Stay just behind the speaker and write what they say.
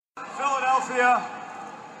Philadelphia,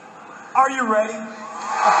 are you ready?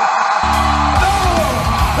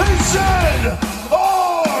 They said,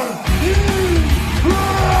 are you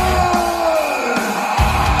ready?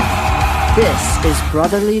 This is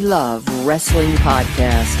Brotherly Love Wrestling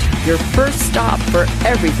Podcast, your first stop for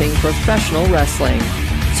everything professional wrestling.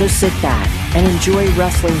 So sit back and enjoy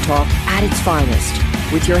wrestling talk at its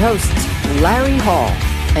finest with your hosts, Larry Hall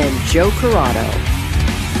and Joe Corrado.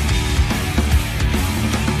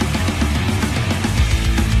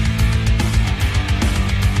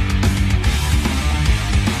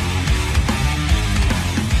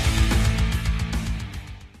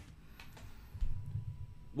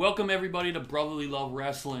 Welcome everybody to Brotherly Love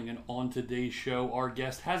Wrestling, and on today's show, our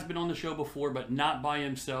guest has been on the show before, but not by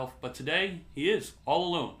himself. But today, he is all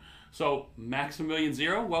alone. So, Maximilian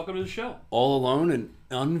Zero, welcome to the show. All alone and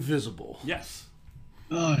invisible. Yes.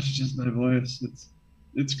 Oh, it's just my voice.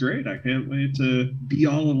 It's great. I can't wait to be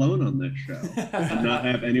all alone on this show and not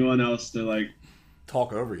have anyone else to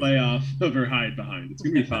talk over you, play off of or hide behind. It's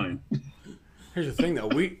gonna be fine. Here's the thing, though.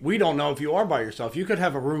 We don't know if you are by yourself. You could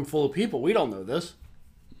have a room full of people. We don't know this.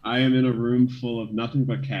 I am in a room full of nothing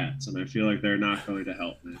but cats, and I feel like they're not going to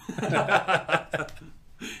help me.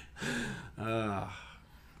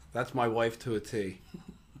 That's my wife to a T.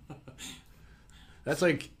 That's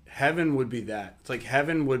like heaven would be that. It's like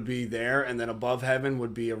heaven would be there, and then above heaven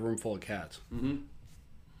would be a room full of cats. Mm-hmm.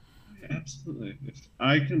 Absolutely. If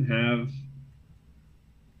I can have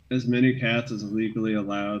as many cats as legally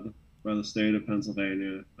allowed by the state of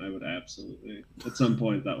Pennsylvania, I would absolutely. At some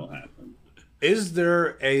point, that will happen. Is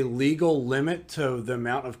there a legal limit to the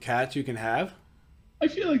amount of cats you can have? I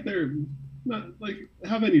feel like they're not like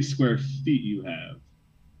how many square feet you have.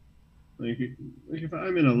 Like if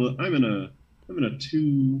I'm in a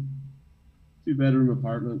two bedroom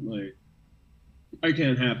apartment, like I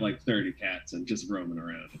can't have like 30 cats and just roaming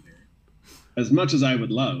around in here. As much as I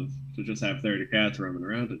would love to just have 30 cats roaming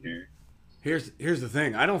around in here. Here's the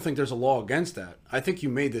thing. I don't think there's a law against that. I think you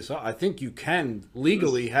made this up. I think you can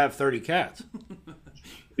legally have 30 cats.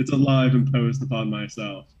 It's a law I've imposed upon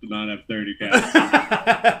myself to not have 30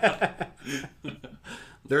 cats.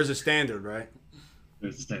 There's a standard, right?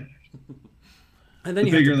 There's a standard. And then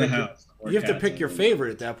the bigger the house, you have to pick your favorite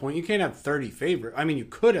at that point. You can't have 30 favorites. I mean, you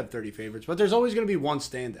could have 30 favorites, but there's always going to be one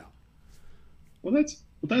standout. Well,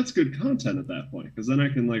 that's good content at that point, because then I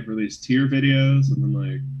can release tier videos, and then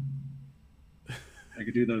I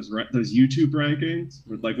could do those YouTube rankings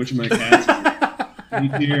with which of my cats is B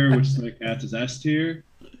tier, which of my cats is S tier.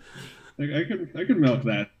 I can milk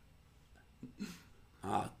that.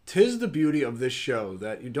 'Tis the beauty of this show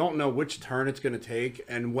that you don't know which turn it's going to take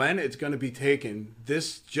and when it's going to be taken.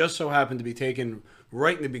 This just so happened to be taken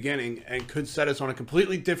right in the beginning and could set us on a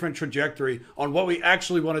completely different trajectory on what we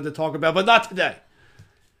actually wanted to talk about, but not today.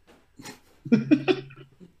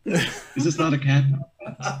 Is this not a cat?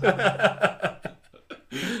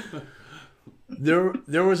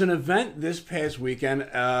 There was an event this past weekend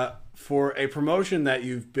for a promotion that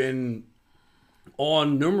you've been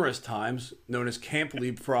on numerous times, known as Camp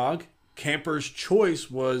Leapfrog. Camper's Choice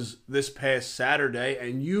was this past Saturday,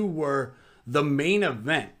 and you were the main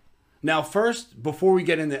event. Now, first, before we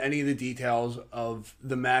get into any of the details of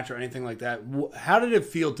the match or anything like that, how did it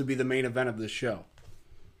feel to be the main event of this show?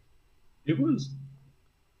 It was,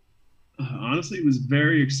 honestly, it was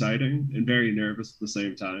very exciting and very nervous at the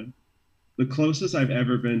same time. The closest I've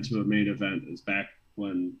ever been to a main event is back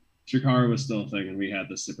when Chikara was still a thing and we had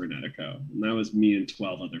the Cibernetico. And that was me and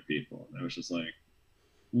 12 other people. And I was just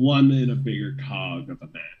one in a bigger cog of a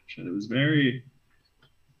match. And it was very,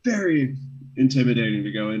 very intimidating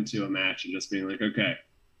to go into a match and just being like, okay,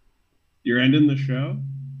 you're ending the show.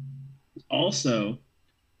 Also,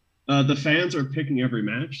 the fans are picking every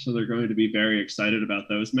match, so they're going to be very excited about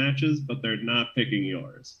those matches, but they're not picking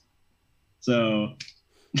yours. So...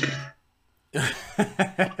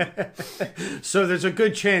 So there's a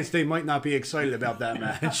good chance they might not be excited about that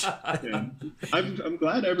match. Yeah. I'm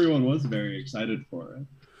glad everyone was very excited for it.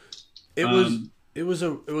 It was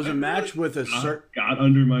a match with a got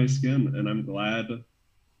under my skin, and I'm glad.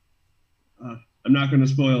 I'm not going to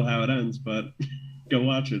spoil how it ends, but go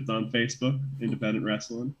watch it. It's on Facebook, Independent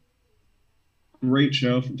Wrestling. Great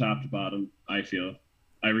show from top to bottom, I feel.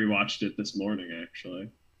 I rewatched it this morning, actually.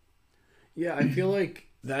 Yeah, I feel like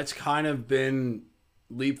that's kind of been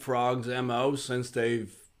Leapfrog's MO since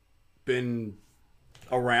they've been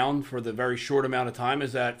around for the very short amount of time,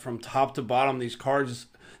 is that from top to bottom, these cards,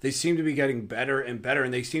 they seem to be getting better and better,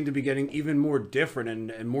 and they seem to be getting even more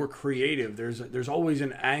different and more creative. There's always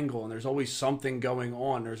an angle, and there's always something going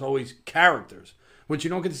on. There's always characters. which you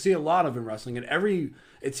don't get to see a lot of in wrestling. And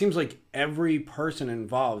it seems like every person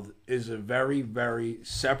involved is a very, very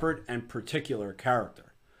separate and particular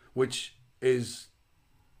character, which is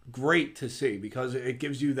great to see because it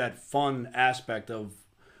gives you that fun aspect of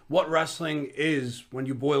what wrestling is when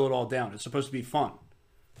you boil it all down. It's supposed to be fun.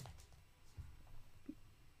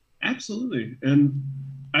 Absolutely. And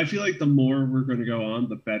I feel like the more we're going to go on,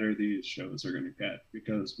 the better these shows are going to get.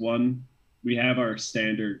 Because one, we have our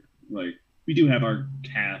standard, like, we do have our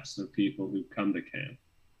cast of people who come to camp.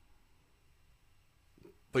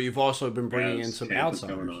 But you've also been bringing in some camp is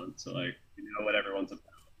outsiders. going on, so like you know what everyone's about.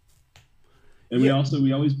 And we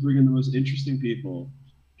always bring in the most interesting people.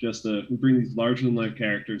 We bring these larger than life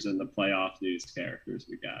characters in to play off these characters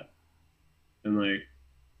we got. And like,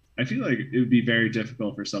 I feel like it would be very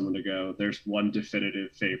difficult for someone to go, there's one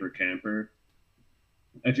definitive favorite camper.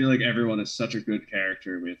 I feel like everyone is such a good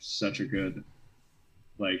character. We have such a good,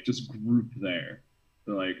 like, just group there.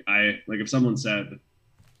 So like, if someone said,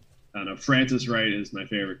 I don't know, Francis Wright is my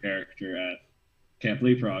favorite character at Camp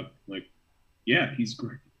Leapfrog, like, yeah, he's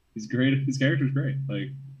great. He's great. His character's great. Like,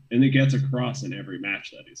 and it gets across in every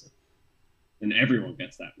match that he's in. And everyone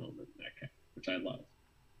gets that moment in that camp, which I love.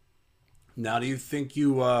 Now, do you think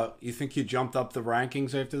you jumped up the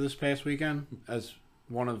rankings after this past weekend as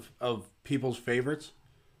one of people's favorites?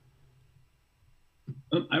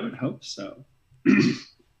 I would hope so.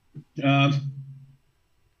 I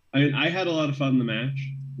had a lot of fun in the match.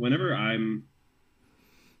 Whenever I'm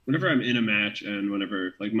in a match, and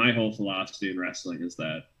whenever, like, my whole philosophy in wrestling is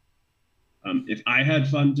that if I had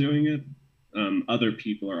fun doing it, other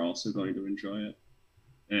people are also going to enjoy it.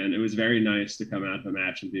 And it was very nice to come out of a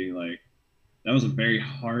match and being like, that was a very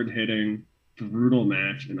hard-hitting, brutal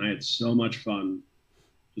match, and I had so much fun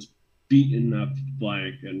just beating up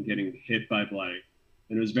blank and getting hit by blank.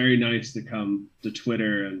 And it was very nice to come to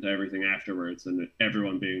Twitter and to everything afterwards and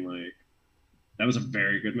everyone being like, that was a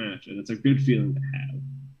very good match, and it's a good feeling to have.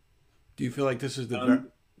 Do you feel like this is the...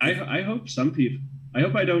 I hope some people... I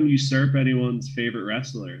hope I don't usurp anyone's favorite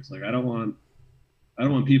wrestlers. Like, I don't want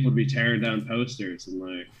people to be tearing down posters and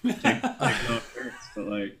like take off shirts. But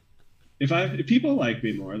like, if people like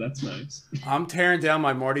me more, that's nice. I'm tearing down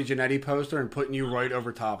my Marty Jannetty poster and putting you right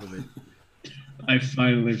over top of it. I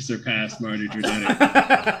finally surpassed Marty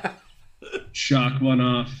Jannetty. Shock one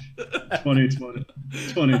off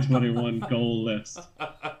 2021 goal list.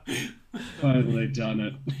 Finally done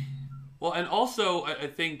it. Well, and also I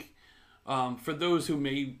think for those who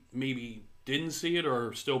maybe didn't see it or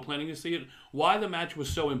are still planning to see it, why the match was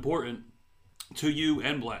so important to you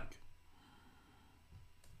and Blank.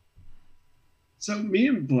 So me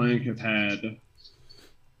and Blank have had,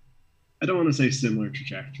 I don't want to say similar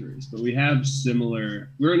trajectories, but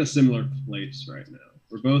we're in a similar place right now.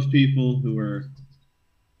 We're both people who were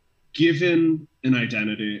given an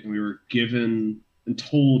identity, and we were given and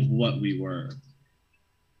told what we were.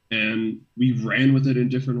 And we ran with it in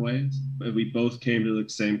different ways, but we both came to the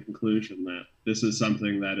same conclusion that this is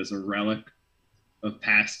something that is a relic of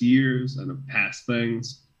past years and of past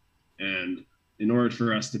things. And in order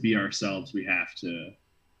for us to be ourselves, we have to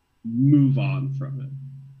move on from it.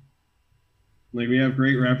 Like, we have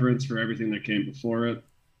great reverence for everything that came before it,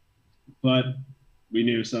 but we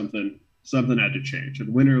knew something had to change.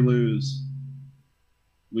 And win or lose,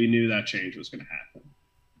 we knew that change was going to happen.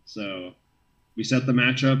 So we set the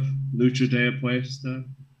matchup, Lucha de Apuesta.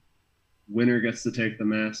 Winner gets to take the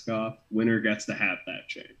mask off. Winner gets to have that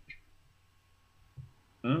change.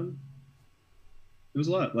 It was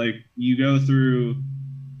a lot. Like, you go through,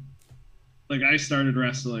 like, I started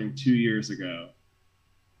wrestling 2 years ago.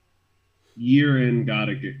 Year in, got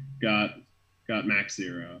Max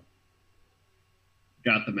Zero.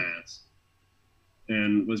 Got the mask.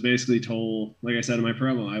 And was basically told, like I said in my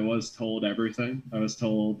promo, I was told everything. I was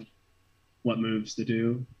told what moves to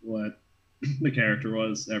do, what the character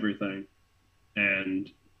was, everything. And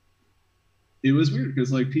it was weird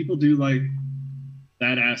because, like, people do like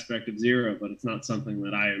that aspect of Zero, but it's not something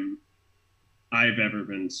that I've ever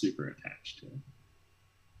been super attached to.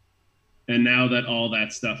 And now that all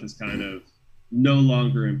that stuff is kind of no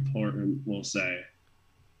longer important, we'll say,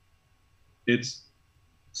 it's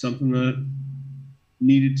something that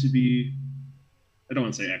needed to be, I don't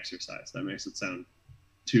want to say exercised, that makes it sound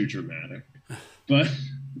too dramatic, but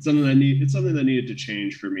it's something that needed to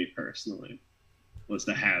change for me personally, was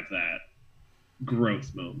to have that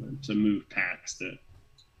growth moment, to move past it.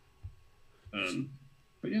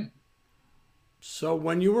 But yeah. So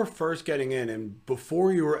when you were first getting in, and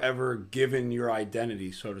before you were ever given your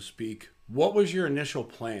identity, so to speak, what was your initial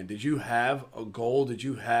plan? Did you have a goal? Did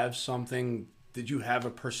you have something? Did you have a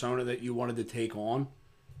persona that you wanted to take on?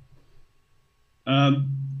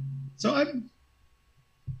 So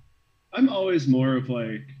I'm always more of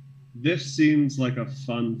like, this seems like a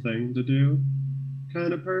fun thing to do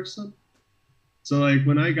kind of person. So like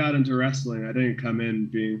when I got into wrestling, I didn't come in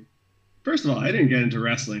being, first of all, I didn't get into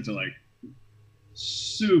wrestling till like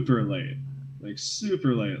super late, like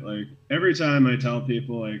super late. Like every time I tell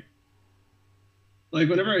people like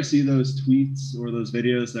whenever I see those tweets or those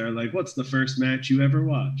videos, they're like, "What's the first match you ever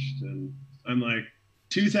watched?" And I'm like,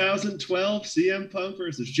 2012 CM Punk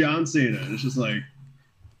versus John Cena. And it's just like,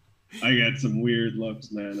 I get some weird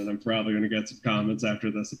looks, man, and I'm probably going to get some comments after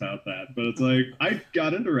this about that. But it's like, I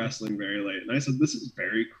got into wrestling very late, and I said, this is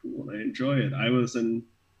very cool, and I enjoy it. I was an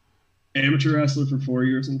amateur wrestler for 4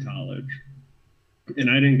 years in college, and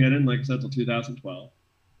I didn't get in, like I said, until 2012.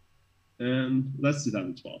 And that's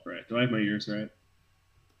 2012, right? Do I have my years right?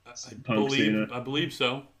 I believe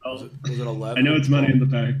so. Was it 11? I know it's Money in the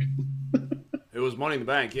Bank. It was Money in the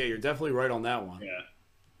Bank. Yeah, you're definitely right on that one. Yeah.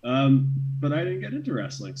 But I didn't get into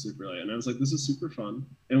wrestling super late, and I was like, this is super fun.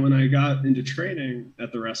 And when I got into training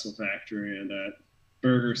at the Wrestle Factory and at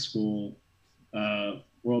Burger School,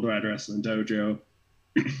 Worldwide Wrestling Dojo,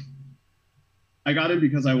 I got in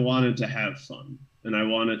because I wanted to have fun, and I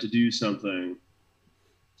wanted to do something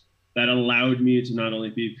that allowed me to not only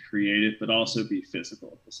be creative, but also be physical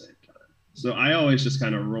at the same time. So I always just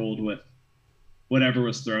kind of rolled with whatever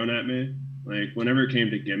was thrown at me. Like whenever it came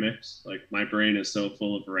to gimmicks, like my brain is so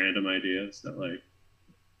full of random ideas that like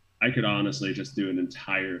I could honestly just do an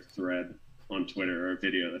entire thread on Twitter or a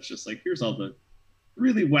video that's just like, here's all the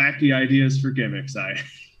really wacky ideas for gimmicks I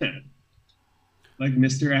had. Like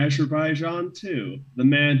Mr. Azerbaijan 2, the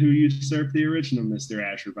man who usurped the original Mr.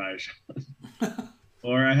 Azerbaijan.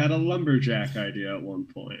 Or I had a lumberjack idea at one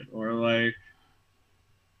point. Or like,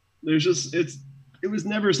 there's just, it was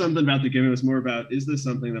never something about the gimmick. It was more about, is this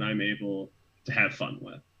something that I'm able to have fun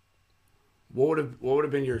with? What would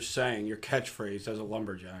have been your saying, your catchphrase as a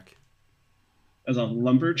lumberjack? As a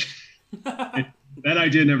lumberjack? That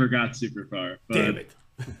idea never got super far. But, Damn it.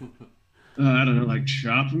 I don't know, like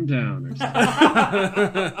chop them down or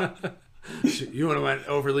something. You would have went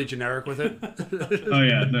overly generic with it? Oh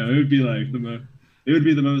yeah, no, it would be like it would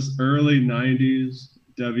be the most early 90s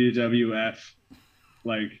WWF.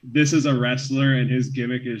 Like, this is a wrestler and his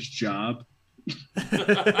gimmick is job.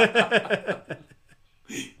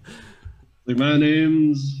 Like, my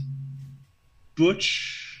name's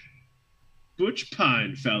Butch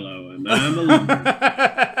Pinefellow, and I'm a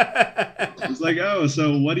lumberjack. It's like, oh,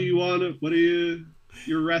 so what do you want to,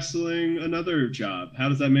 you're wrestling another job. How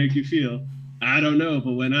does that make you feel? I don't know,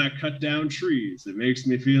 but when I cut down trees, it makes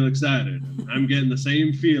me feel excited. I'm getting the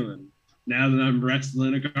same feeling now that I'm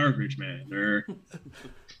wrestling a garbage man or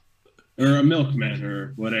a milkman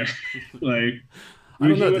or whatever. Like, I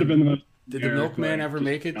don't know. would have been the most. Did the milkman ever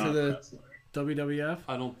make it to the wrestler. WWF?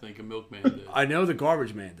 I don't think a milkman did. I know the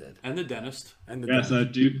garbage man did. And the dentist. And the Yes,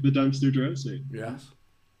 Duke the Dumpster Drosy. Yes.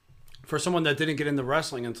 For someone that didn't get into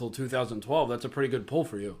wrestling until 2012, that's a pretty good pull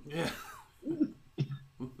for you. Yeah.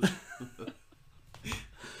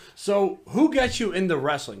 So, who gets you into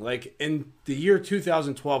wrestling? Like, in the year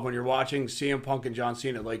 2012, when you're watching CM Punk and John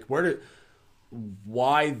Cena, like,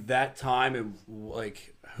 why that time, and,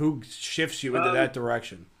 like, who shifts you into that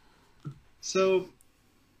direction? So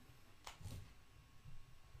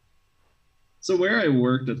where I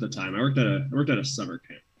worked at the time, I worked at a summer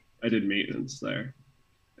camp. I did maintenance there.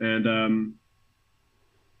 And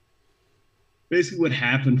basically what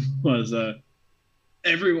happened was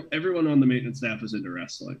everyone on the maintenance staff was into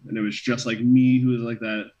wrestling, and it was just like me, who was like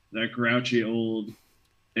that grouchy old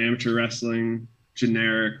amateur wrestling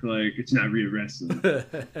generic, like, it's not real wrestling.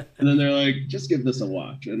 And then they're like, just give this a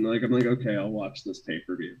watch, and like I'm like, okay, I'll watch this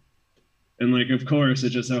pay-per-view. And like, of course, it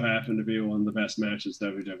just so happened to be one of the best matches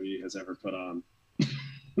WWE has ever put on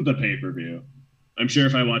the pay-per-view. I'm sure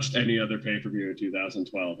if I watched any other pay-per-view in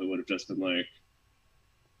 2012, it would have just been like,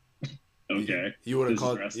 okay, you would have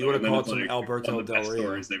called some like Alberto one of the best Del Rio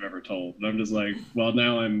stories they've ever told. And I'm just like, well,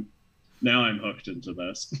 now I'm hooked into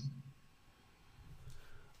this.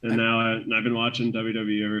 And I've been watching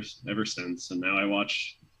WWE ever since. And now I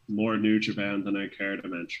watch more New Japan than I care to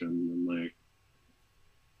mention. And like,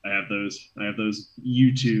 I have those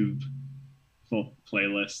YouTube full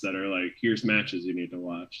playlists that are like, here's matches you need to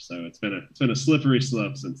watch. So it's been a slippery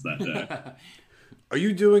slope since that day. Are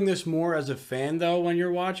you doing this more as a fan, though, when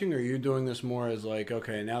you're watching? Or are you doing this more as like,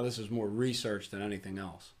 okay, now this is more research than anything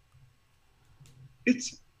else?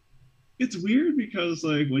 It's weird because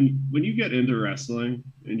like when you get into wrestling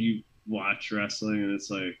and you watch wrestling, and it's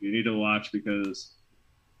like, you need to watch because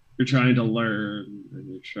you're trying to learn and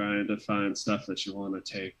you're trying to find stuff that you want to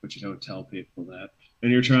take, but you don't tell people that.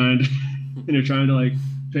 and you're trying to and you're trying to like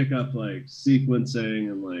pick up like sequencing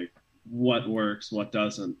and like what works, what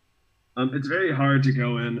doesn't. It's very hard to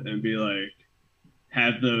go in and be like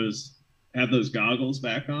have those goggles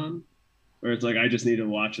back on, where it's like I just need to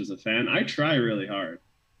watch as a fan. I try really hard,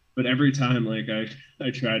 but every time like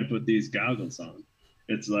I try to put these goggles on,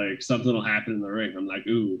 it's like something will happen in the ring. I'm like,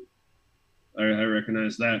 ooh, I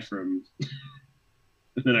recognize that from.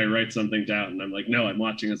 And then I write something down, and I'm like, no, I'm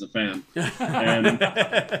watching as a fan. And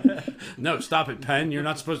No, stop it, pen. You're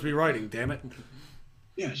not supposed to be writing, damn it.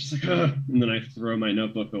 yeah, she's like, ugh. And then I throw my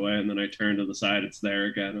notebook away, and then I turn to the side. It's there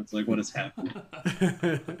again. It's like, what has happened?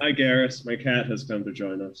 Hi, Garrus. My cat has come to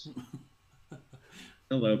join us.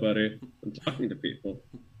 Hello, buddy. I'm talking to people.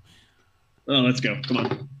 Oh, let's go. Come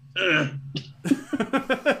on.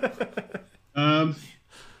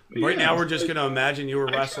 Right now, we're just going to imagine you were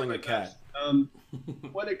wrestling a cat.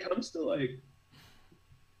 When it comes to like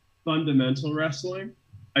fundamental wrestling,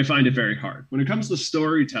 I find it very hard. When it comes to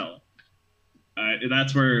storytelling,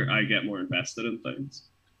 that's where I get more invested in things.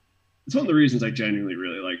 It's one of the reasons I genuinely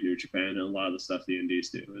really like New Japan and a lot of the stuff the indies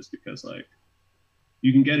do is because like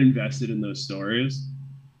you can get invested in those stories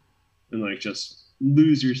and like just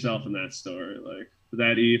lose yourself in that story. Like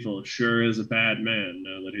that evil sure is a bad man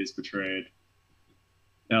now that he's betrayed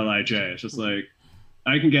LIJ. It's just like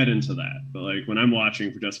I can get into that, but like when I'm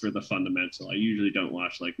watching for the fundamental, I usually don't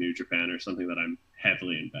watch like New Japan or something that I'm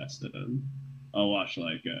heavily invested in. I'll watch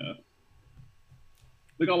like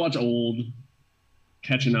I'll watch old,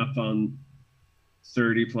 catching up on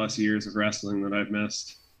 30 plus years of wrestling that I've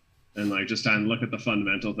missed, and like just trying to look at the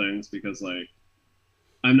fundamental things because like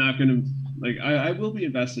I'm not gonna like I will be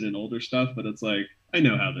invested in older stuff, but it's like I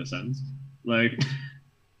know how this ends.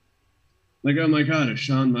 Like, oh my God, is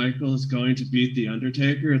Shawn Michaels going to beat The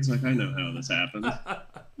Undertaker? It's like, I know how this happens.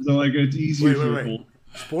 So, like, it's easier Wait.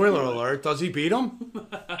 Spoiler alert, does he beat him?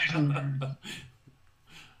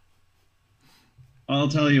 I'll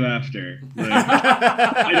tell you after. Like,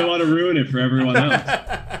 I don't want to ruin it for everyone else.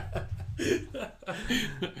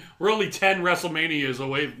 We're only 10 WrestleManias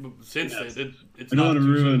away since Yes. it's I don't want to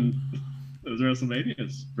ruin those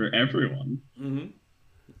WrestleManias for everyone. Mm-hmm.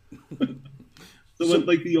 So,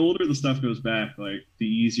 like, the older the stuff goes back, like, the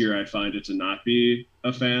easier I find it to not be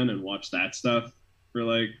a fan and watch that stuff for,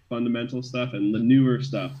 like, fundamental stuff. And the newer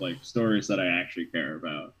stuff, like, stories that I actually care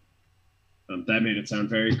about. That made it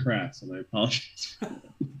sound very crass, and I apologize.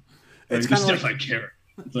 It's the kind of stuff like I care.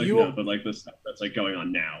 It's like, no, but, like, the stuff that's, like, going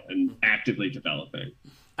on now and actively developing.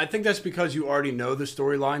 I think that's because you already know the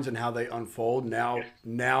storylines and how they unfold. Now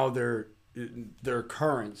they're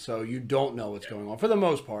current, so you don't know what's going on for the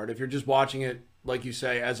most part. If you're just watching it, like you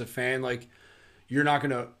say, as a fan, like you're not going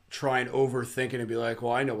to try and overthink it and be like,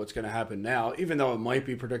 well, I know what's going to happen now, even though it might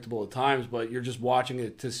be predictable at times, but you're just watching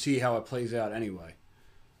it to see how it plays out anyway.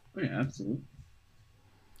 Oh, yeah, absolutely.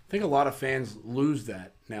 I think a lot of fans lose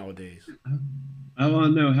that nowadays. I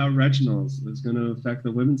want to know how Reginald is going to affect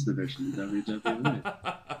the women's division in WWE.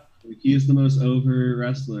 Like, he is the most over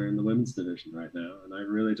wrestler in the women's division right now, and I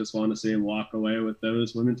really just want to see him walk away with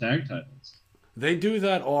those women tag titles. They do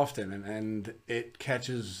that often, and it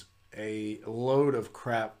catches a load of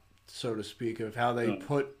crap, so to speak, of how they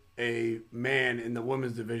put a man in the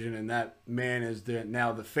women's division, and that man is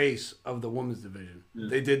now the face of the women's division. Yeah.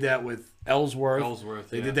 They did that with Ellsworth.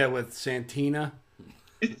 They did that with Santina.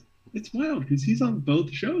 It's wild because he's on both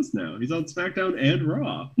shows now. He's on SmackDown and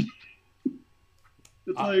Raw.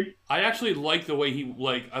 I actually like the way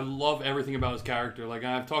I love everything about his character. Like,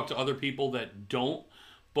 I've talked to other people that don't,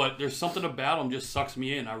 but there's something about him just sucks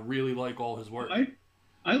me in. I really like all his work.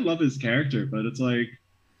 I love his character, but it's like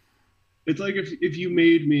if you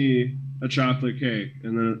made me a chocolate cake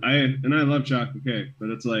and then I love chocolate cake, but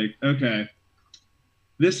it's like, okay,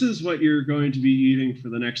 this is what you're going to be eating for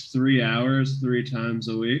the next 3 hours, 3 times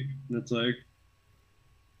a week. And it's like,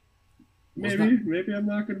 maybe I'm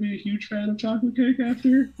not going to be a huge fan of chocolate cake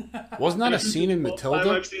after. Wasn't that a scene in Matilda?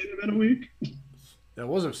 I've seen him in a week. That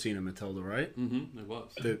was a scene in Matilda, right? Mm-hmm, it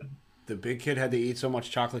was. The big kid had to eat so much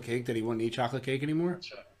chocolate cake that he wouldn't eat chocolate cake anymore?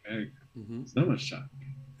 Chocolate cake. Mm-hmm. So much chocolate cake.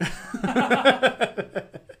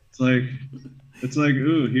 It's like,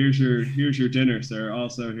 ooh, here's your dinner, sir.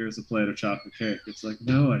 Also, here's a plate of chocolate cake. It's like,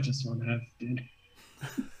 no, I just want to have dinner.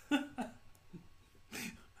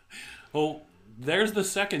 Well, there's the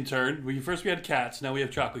second turn. First we had cats, now we have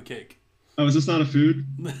chocolate cake. Oh, is this not a food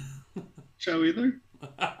show either?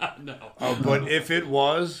 No. Oh, but if it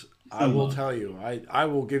was, I will tell you. I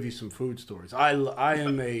will give you some food stories. I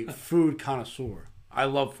am a food connoisseur. I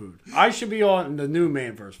love food. I should be on the new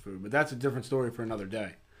Man vs. Food, but that's a different story for another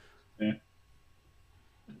day. Yeah.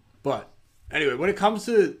 But anyway, when it comes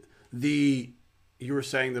to the you were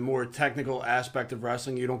saying the more technical aspect of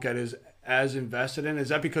wrestling you don't get as invested in? Is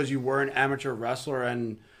that because you were an amateur wrestler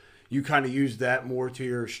and you kind of use that more to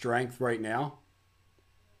your strength right now?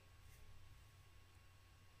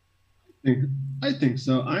 I think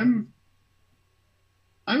so. I'm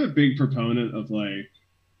a big proponent of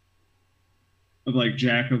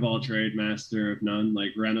jack of all trade, master of none,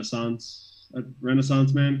 like Renaissance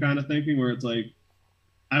man kind of thinking, where it's like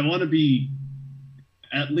I want to be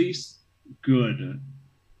at least good,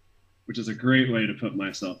 which is a great way to put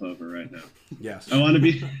myself over right now. Yes. I want to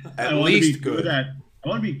be At least good. I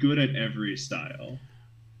want to be good at every style.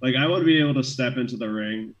 Like I want to be able to step into the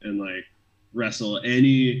ring and like wrestle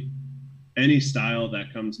any style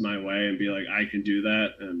that comes my way and be like, I can do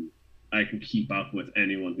that and I can keep up with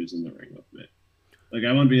anyone who's in the ring with me. Like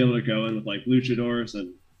I want to be able to go in with like luchadors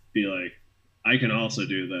and be like, I can also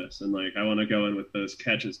do this. And like I want to go in with those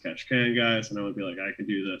catch can guys and I want to be like, I can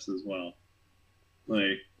do this as well.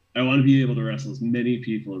 Like I want to be able to wrestle as many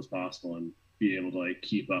people as possible and be able to like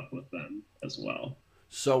keep up with them as well.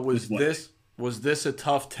 So was this a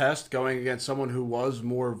tough test going against someone who was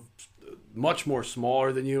much more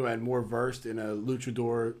smaller than you and more versed in a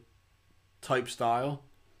luchador type style?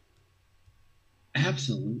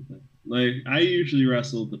 Absolutely. Like I usually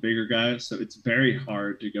wrestle the bigger guys, so it's very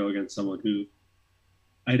hard to go against someone who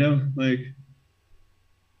I don't like.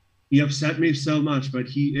 He upset me so much, but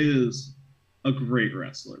he is a great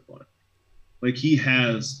wrestler. Like he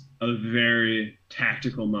has a very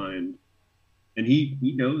tactical mind and he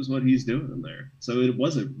knows what he's doing in there. So it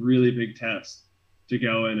was a really big test to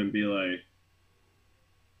go in and be like,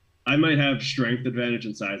 I might have strength advantage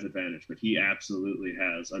and size advantage, but he absolutely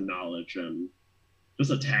has a knowledge and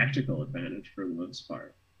just a tactical advantage for the most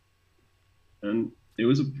part. And it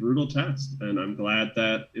was a brutal test, and I'm glad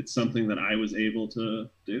that it's something that I was able to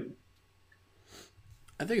do.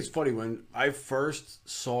 I think it's funny when I first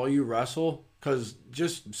saw you wrestle, because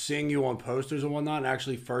just seeing you on posters and whatnot, and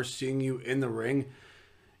actually first seeing you in the ring,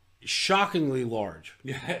 shockingly large.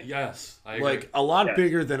 Yeah, yes, I agree. Like a lot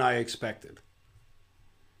bigger than I expected.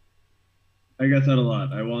 I get that a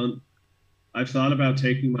lot. I've thought about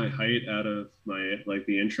taking my height out of my like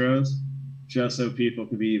the intros, just so people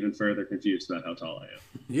can be even further confused about how tall I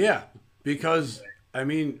am. Yeah, because I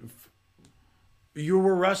mean, you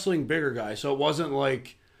were wrestling bigger guys, so it wasn't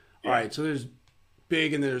like, all right, so there's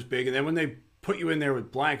big and there's big, and then when they put you in there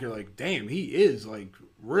with Blank, you're like, damn, he is like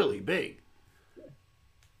really big.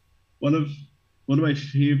 One of my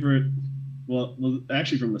favorite, well,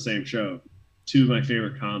 actually from the same show, two of my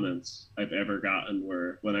favorite comments I've ever gotten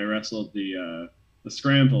were when I wrestled the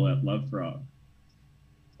scramble at Love Frog.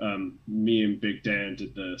 Me and Big Dan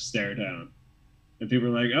did the stare down, and people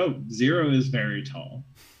were like, "Oh, Zero is very tall,"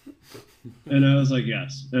 and I was like,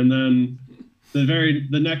 "Yes." And then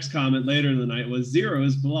the next comment later in the night was Zero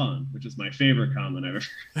is blonde, which is my favorite comment I've ever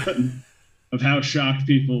gotten of how shocked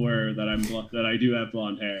people were that I do have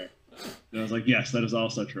blonde hair. And I was like, yes, that is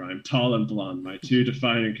also true. I'm tall and blonde, my two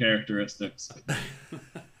defining characteristics.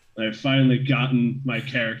 I've finally gotten my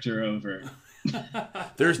character over.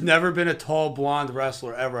 There's never been a tall blonde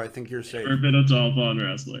wrestler ever. I think you're safe. Never been a tall blonde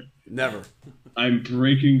wrestler. Never. I'm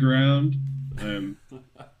breaking ground.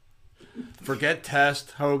 Forget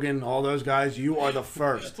Test, Hogan, all those guys. You are the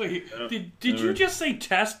first. Wait, did you just say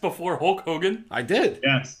Test before Hulk Hogan? I did.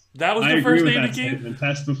 Yes. That was the first name that you gave? statement.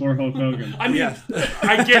 Test before Hulk Hogan. I mean, Yes.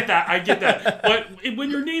 I get that. But when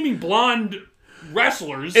you're naming blonde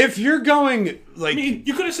wrestlers, If you're going like, I mean,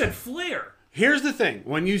 you could have said Flair. here's the thing: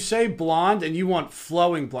 when you say blonde and you want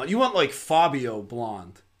flowing blonde, you want like Fabio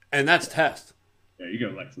blonde, and that's Test. Yeah, you go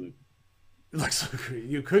Lex Luger. Lex Luger.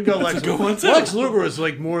 You could go Lex a good Luger. one, too. Lex Luger was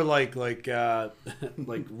like more like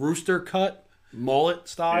rooster cut mullet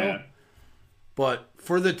style. Yeah. But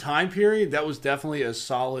for the time period, that was definitely a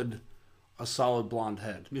solid blonde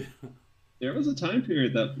head. There was a time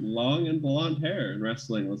period that long and blonde hair in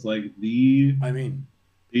wrestling was like the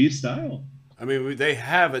style. I mean, they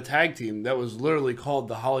have a tag team that was literally called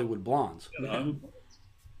the Hollywood Blondes.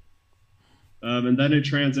 And then it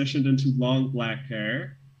transitioned into long black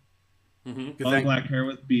hair. Mm-hmm. Long black hair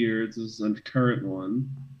with beards is the current one.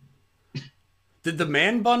 Did the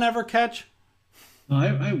man bun ever catch?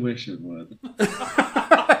 I wish it would.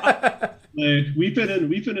 Like we've been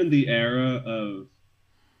in the era of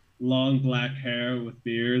long black hair with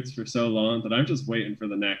beards for so long that I'm just waiting for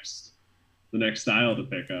the next style to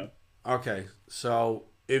pick up. Okay, so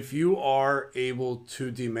if you are able to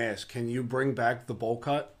demask, can you bring back the bowl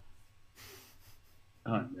cut?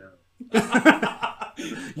 Oh no.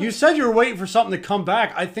 You said you were waiting for something to come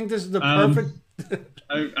back. I think this is the perfect.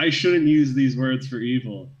 I shouldn't use these words for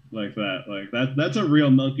evil like that. Like that's a real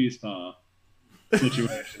monkey's paw.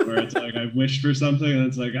 situation where it's like I wished for something and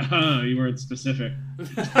it's like, you weren't specific.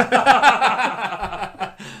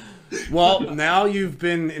 Well, now you've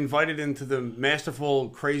been invited into the masterful,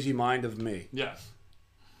 crazy mind of me. Yes.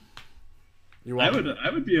 You're I welcome.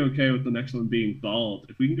 would be okay with the next one being bald.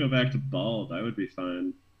 If we can go back to bald, I would be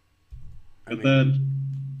fine. Get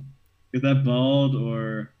that bald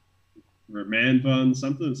or man bun,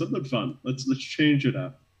 something fun. Let's change it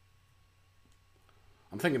up.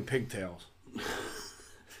 I'm thinking pigtails.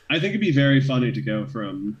 I think it'd be very funny to go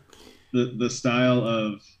from the style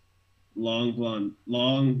of long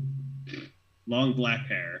black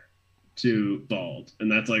hair to bald,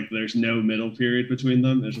 and that's like there's no middle period between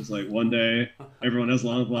them. It's just like one day everyone has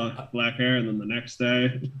long black hair, and then the next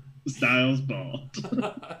day the style's bald.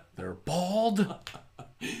 They're bald.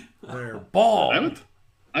 They're bald.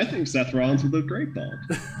 I think Seth Rollins would look great bald.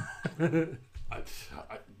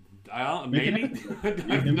 I don't, maybe. I've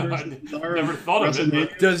Him never versus Cesaro, thought of it.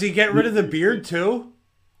 But Does he get rid of the beard too?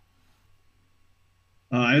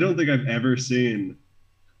 I don't think I've ever seen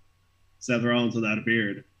Seth Rollins without a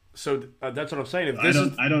beard. So that's what I'm saying. If I this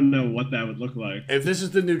don't know what that would look like. if this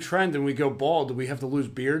is the new trend and we go bald, do we have to lose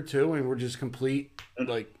beard too? And we're just complete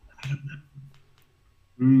like.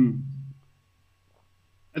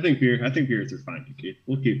 I think beards are fine to keep.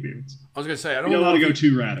 We'll keep beards. I was gonna say I You don't don't know. want to If go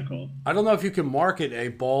you, too radical. I don't know if you can market a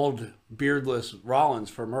bald, beardless Rollins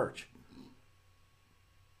for merch.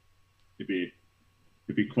 It'd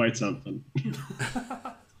be quite something.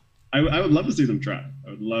 I would love to see them try. I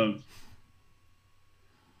would love.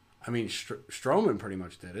 I mean, Strowman pretty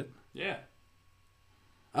much did it. yeah,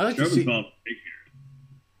 I like to Strowman's see. bald with a big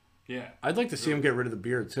beard. yeah. I'd like to see him get rid of the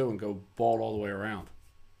beard too and go bald all the way around.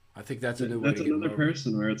 I think that's a new way That's to get another him over.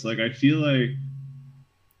 person where it's like I feel like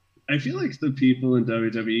the people in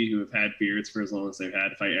WWE who have had beards for as long as they've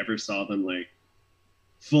had, if I ever saw them like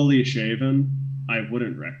fully shaven, I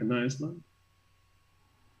wouldn't recognize them.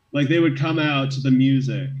 Like they would come out to the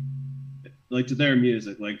music, like to their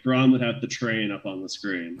music. Like Braun would have the train up on the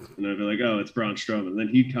screen, and I'd be like, "Oh, it's Braun Strowman." And then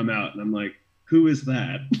he'd come out, and I'm like, "Who is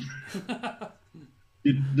that?"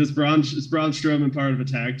 Is Braun Strowman part of a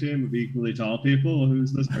tag team of equally tall people?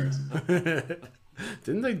 Who's this person?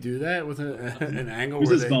 Didn't they do that with an angle Who's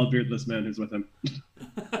where this they? bald beardless man who's with him?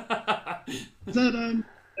 Is that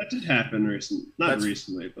did happen not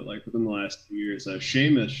recently, but like within the last 2 years.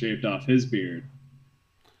 Sheamus shaved off his beard,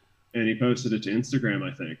 and he posted it to Instagram,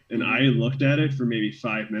 I think. And I looked at it for maybe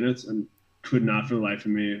 5 minutes and could not for the life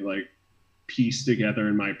of me like piece together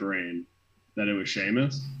in my brain that it was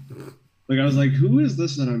Sheamus. Like I was like, who is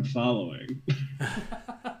this that I'm following?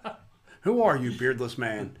 Who are you, beardless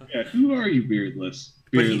man? Yeah, who are you, beardless?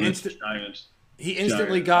 But he Giant. He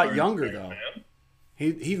instantly giant got orange younger haired though. man.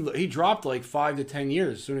 He dropped like 5 to 10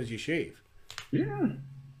 years as soon as you shave. Yeah.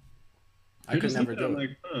 I could just never looked at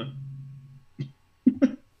it, do I'm it. like, huh.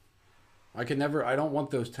 I could never. I don't want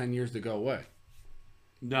those 10 years to go away.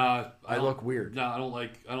 Nah, I don't- look weird. Nah, I don't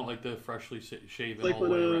like the freshly shaven Like all the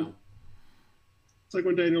way when, around. It's like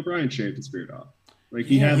when Daniel Bryan shaved his beard off. Like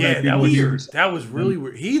he had Yeah, that that big was beard. that was really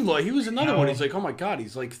weird. He was another one. How- He's like, oh my god,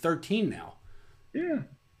 he's like 13 now. Yeah.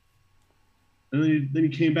 And then he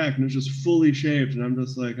came back and it was just fully shaved, and I'm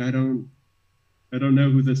just like, I don't know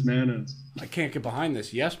who this man is. I can't get behind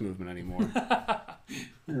this yes movement anymore.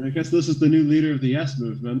 And I guess this is the new leader of the Yes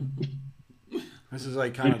movement. This is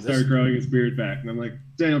like He kind of started growing his beard back, and I'm like,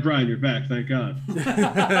 Daniel Bryan, you're back, thank God.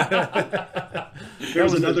 There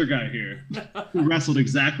was another guy here who wrestled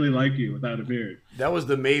exactly like you without a beard. That was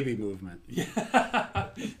the maybe movement.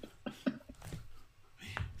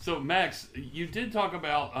 So Max, you did talk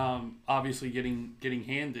about obviously getting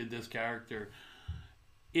handed this character.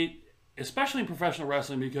 It especially in professional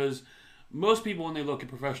wrestling, because most people when they look at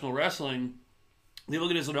professional wrestling, they look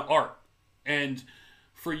at it as an art. And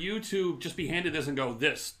for you to just be handed this and go,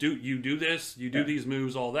 you do this, you do these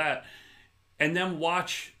moves, all that, and then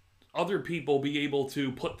watch other people be able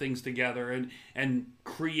to put things together and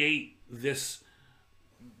create this,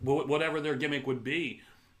 whatever their gimmick would be.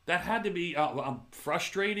 That had to be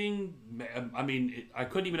frustrating. I mean, I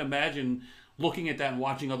couldn't even imagine looking at that and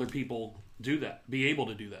watching other people do that, be able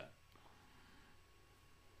to do that.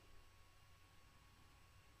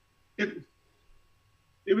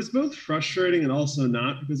 It was both frustrating and also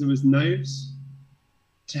not, because it was nice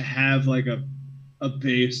to have like a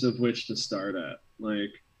base of which to start at. Like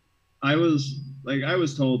I was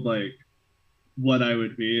told like what I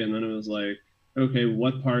would be, and then it was like, okay,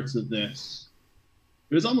 what parts of this?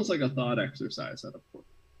 It was almost like a thought exercise at a point.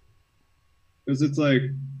 Because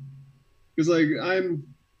I'm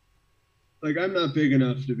not big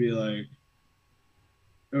enough to be like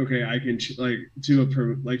okay, I can like to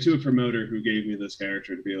a promoter who gave me this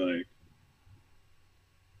character to be like,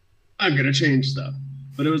 I'm gonna change stuff.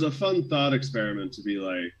 But it was a fun thought experiment to be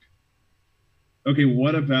like, okay,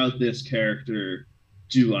 what about this character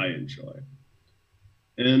do I enjoy?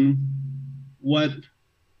 And what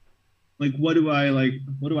what do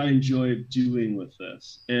I enjoy doing with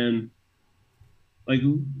this? And like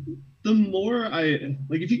the more I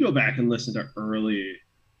like, if you go back and listen to early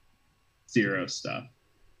Zero stuff,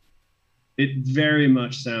 it very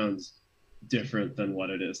much sounds different than what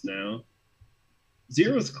it is now.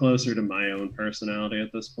 Zero's closer to my own personality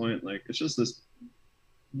at this point. Like, it's just this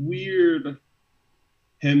weird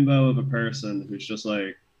himbo of a person who's just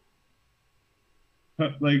like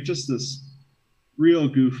just this real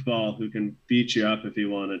goofball who can beat you up if he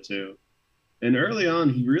wanted to. And early on,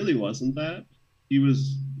 he really wasn't that. He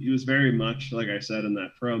was very much, like I said in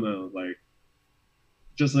that promo, like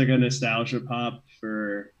just like a nostalgia pop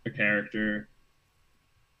for a character.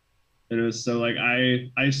 And it was so like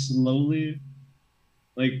I slowly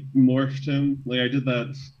like morphed him. Like I did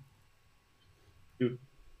that.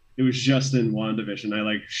 It was just in WandaVision. I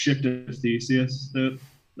like shifted Theseus. I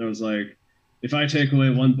was like, if I take away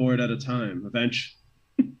one board at a time,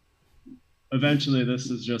 eventually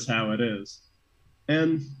this is just how it is.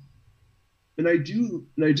 And I do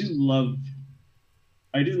love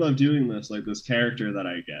doing this, like this character that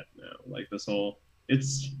I get now. Like this whole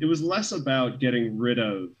it was less about getting rid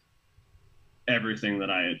of everything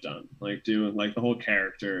that I had done, like doing like the whole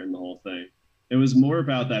character and the whole thing. It was more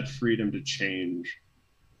about that freedom to change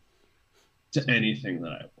to anything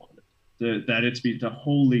that I wanted. That it's to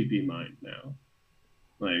wholly be mine now.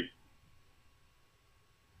 Like,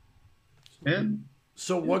 and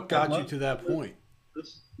so what got you to that point?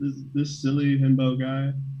 This silly himbo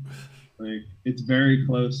guy, like it's very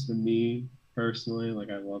close to me personally.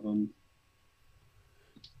 Like I love him.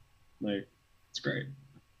 Like it's great.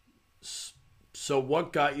 So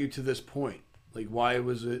what got you to this point? Like why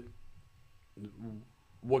was it?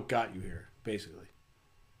 What got you here, basically?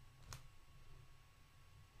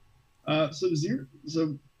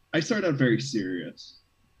 So I started out very serious,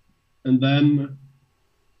 and then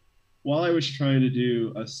while I was trying to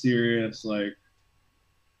do a serious while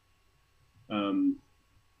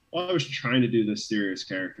I was trying to do this serious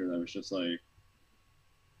character that was just like,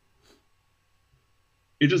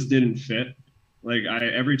 it just didn't fit. Like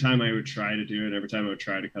every time I would try to do it, every time I would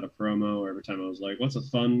try to cut a promo, or every time I was like, what's a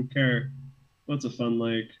fun character? What's a fun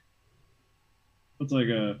it's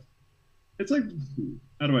like,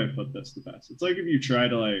 how do I put this the best? It's like if you try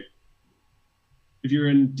to if you're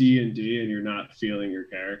in D&D and you're not feeling your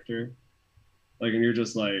character, like, and you're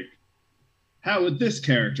just like, how would this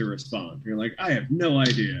character respond? You're like, I have no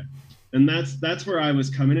idea. And that's where I was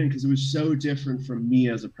coming in, because it was so different from me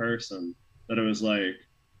as a person that it was like,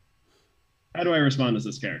 how do I respond as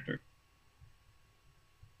this character?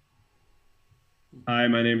 Hi,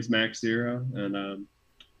 my name is Max Zero, and I'm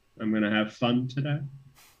gonna have fun today,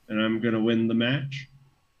 and I'm gonna win the match.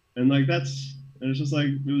 And like and it's just like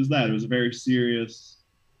it was a very serious,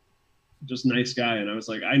 just nice guy. And I was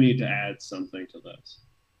like, I need to add something to this.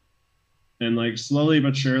 And like slowly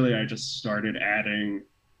but surely, I just started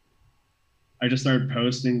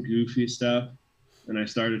posting goofy stuff, and I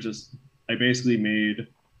basically made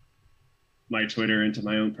my Twitter into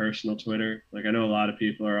my own personal Twitter. Like I know a lot of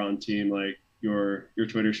people are on team like your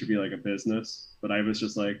Twitter should be like a business, but I was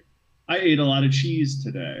just like, I ate a lot of cheese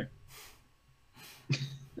today.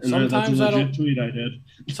 And sometimes that's a legit tweet I did.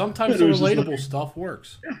 Sometimes the relatable stuff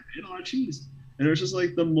works. Yeah, I ate a lot of cheese. And it was just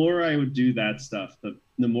like, the more I would do that stuff,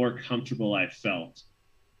 the more comfortable I felt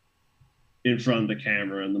in front of the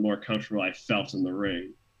camera, and the more comfortable I felt in the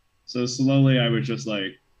ring. So slowly I would just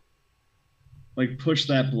like push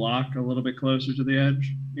that block a little bit closer to the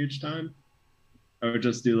edge each time. I would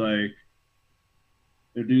just do that,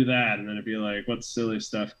 and then it'd be like, what silly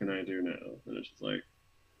stuff can I do now? And it's just like,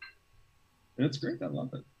 and it's great. I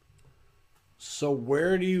love it. So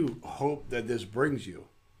where do you hope that this brings you?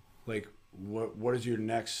 Like, what is your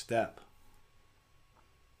next step?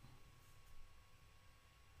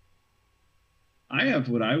 I have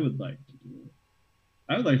what I would like to do.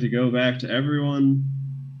 I would like to go back to everyone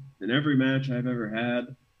in every match I've ever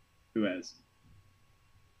had who has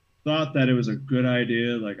thought that it was a good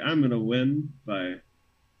idea. Like, I'm going to win by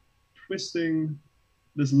twisting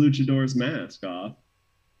this luchador's mask off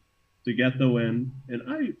to get the win. And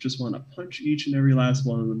I just want to punch each and every last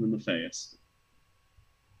one of them in the face.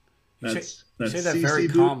 You That's say that CC very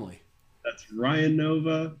Boot, calmly. That's Ryan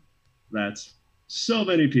Nova. That's so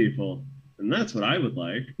many people. And that's what I would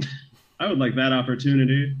like. I would like that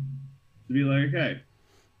opportunity to be like, hey,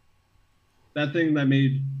 that thing that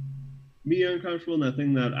made me uncomfortable and that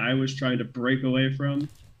thing that I was trying to break away from,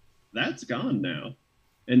 that's gone now.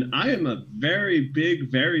 And I am a very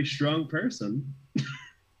big, very strong person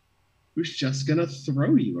who's just going to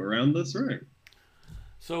throw you around this ring.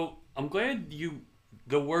 So I'm glad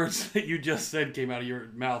the words that you just said came out of your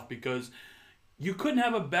mouth, because you couldn't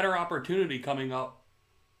have a better opportunity coming up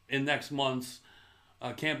in next month's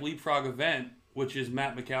Camp Leapfrog event, which is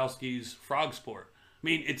Matt Mikowski's Frog Sport. I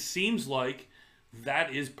mean, it seems like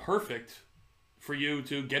that is perfect for you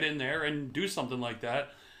to get in there and do something like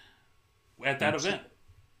that at that event.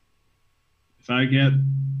 If I get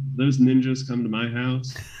those ninjas come to my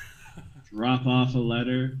house, drop off a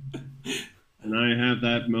letter, and I have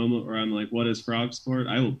that moment where I'm like, what is Frog Sport?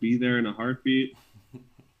 I will be there in a heartbeat.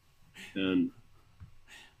 And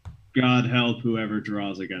God help whoever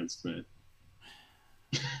draws against me.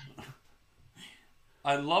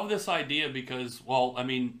 I love this idea because, well, I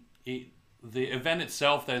mean, the event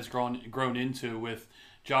itself that it's grown into with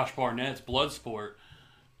Josh Barnett's Bloodsport,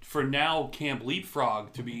 for now Camp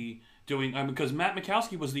Leapfrog to be doing, because Matt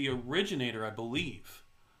Mikowski was the originator, I believe.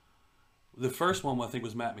 The first one, I think,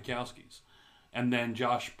 was Matt Mikowski's. And then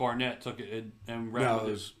Josh Barnett took it and ran with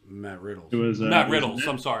it was Matt Riddles. It was Matt Riddles.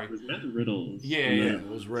 I'm sorry. It was Matt Riddles. Yeah. It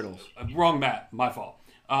was Riddles. Wrong Matt. My fault.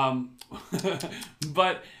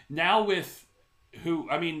 But now with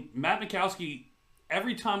Matt Mikowski,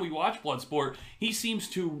 every time we watch Bloodsport, he seems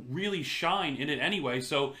to really shine in it anyway.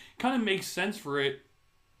 So it kind of makes sense for it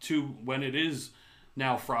to, when it is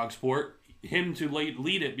now Frog Sport, him to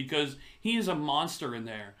lead it, because he is a monster in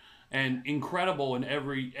there. And incredible, in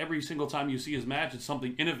every single time you see his match, it's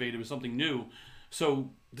something innovative, it's something new.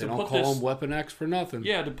 So they don't call him Weapon X for nothing.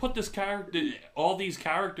 Yeah, to put this character, all these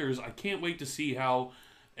characters, I can't wait to see how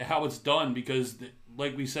it's done, because,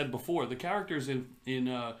 like we said before, the characters in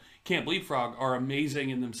Camp Leapfrog are amazing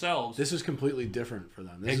in themselves. This is completely different for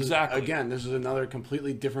them. This is another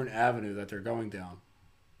completely different avenue that they're going down.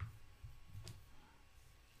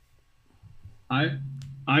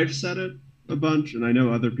 I've said it a bunch, and I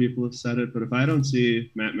know other people have said it, but if I don't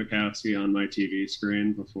see Matt Mikowski on my TV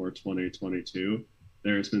screen before 2022,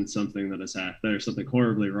 there's been something that has happened. There's something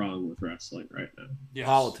horribly wrong with wrestling right now. Yes.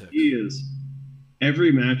 Politics. He is,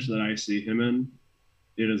 every match that I see him in,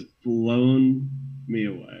 it has blown me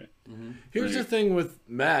away. Mm-hmm. Here's the thing with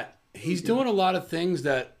Matt. He's doing a lot of things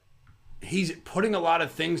that he's putting a lot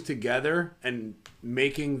of things together and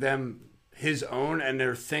making them his own, and there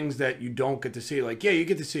are things that you don't get to see. Like, yeah, you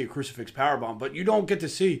get to see a crucifix powerbomb, but you don't get to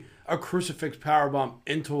see a crucifix powerbomb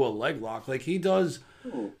into a leg lock. Like, he does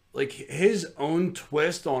like his own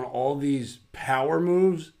twist on all these power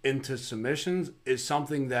moves into submissions is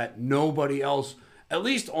something that nobody else, at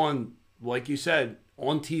least on, like you said,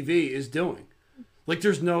 on TV, is doing. Like,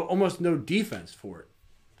 there's almost no defense for it.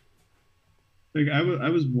 Like, I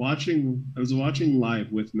was watching live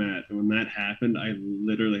with Matt, and when that happened, I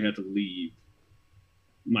literally had to leave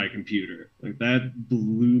my computer. Like, that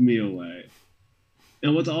blew me away.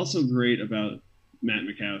 And what's also great about Matt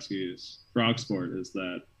Mikowski's Frog Sport is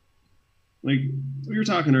that, like we were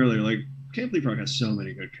talking earlier, like, Camp Leapfrog has so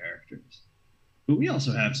many good characters, but we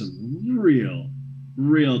also have some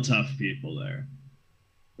real tough people there.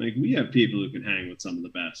 Like, we have people who can hang with some of the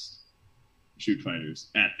best shoot fighters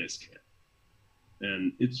at this camp.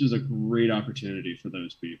 And it's just a great opportunity for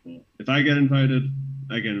those people. If I get invited,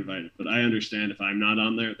 I get invited. But I understand if I'm not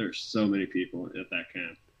on there, there's so many people at that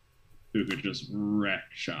camp who could just wreck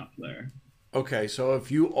shop there. Okay, so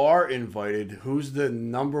if you are invited, who's the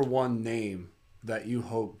number one name that you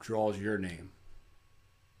hope draws your name?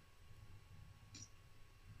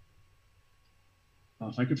 Oh,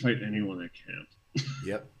 if I could fight anyone at camp.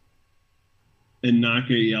 Yep. And not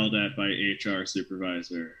get yelled at by HR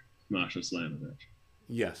supervisor Masha Slamovich.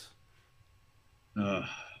 Yes.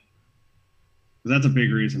 That's a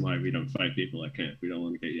big reason why we don't fight people at camp. We don't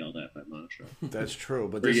want to get yelled at by Masha. That's true.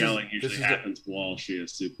 But this yelling usually happens while she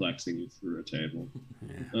is suplexing you through a table.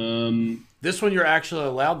 Yeah. This one you're actually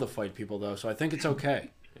allowed to fight people, though, so I think it's okay.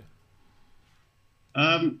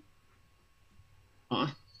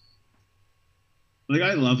 Like,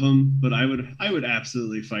 I love him, but I would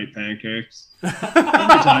absolutely fight Pancakes. Every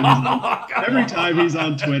time he's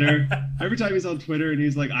on Twitter and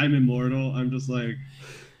he's like, I'm immortal, I'm just like,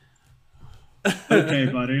 okay,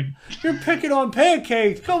 buddy. You're picking on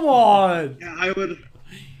Pancakes. Come on. Yeah, I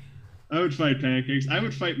would fight Pancakes. I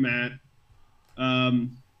would fight Matt.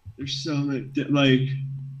 There's so many, like,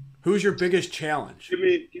 who's your biggest challenge? Give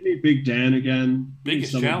me Big Dan again.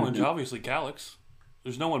 Biggest challenge, obviously, Calix.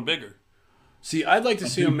 There's no one bigger. See, I'd like to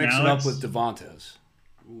see him mix it up with Devontae.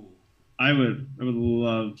 I would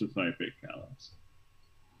love to fight Big Calix.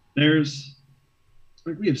 There's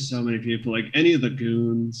Like we have so many people, like any of the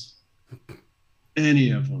goons,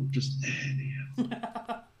 any of them, just any of them.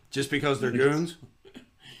 Just because they're goons?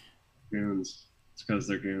 Goons. It's because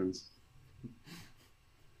they're goons.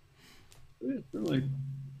 Yeah, they're like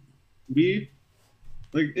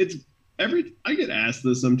it's I get asked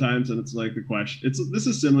this sometimes, and it's like the question. This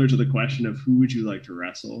is similar to the question of who would you like to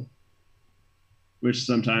wrestle, which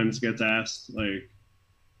sometimes gets asked. Like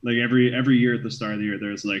every year at the start of the year,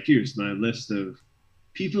 there's like, here's my list of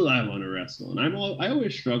people I want to wrestle, and I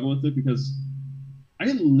always struggle with it because I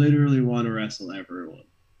literally want to wrestle everyone,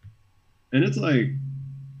 and it's like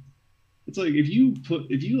if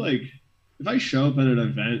I show up at an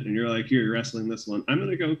event and you're like, here, you're wrestling this one, I'm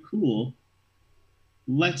gonna go, cool,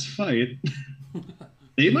 let's fight.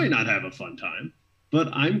 They might not have a fun time, but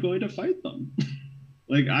I'm going to fight them.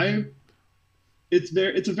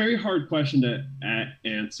 It's a very hard question to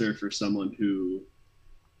answer for someone who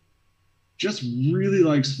just really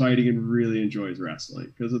likes fighting and really enjoys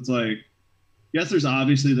wrestling. Because it's like, yes, there's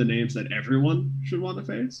obviously the names that everyone should want to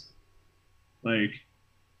face. Like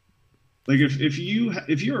if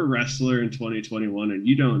you're a wrestler in 2021 and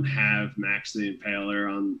you don't have Max the Impaler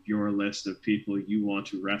on your list of people you want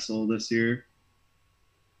to wrestle this year,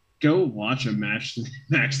 go watch a Max the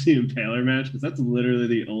Impaler match, because that's literally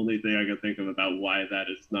the only thing I can think of about why that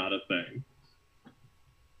is not a thing.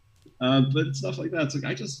 But stuff like that, it's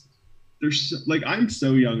like I'm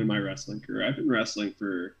so young in my wrestling career.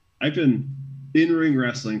 I've been in-ring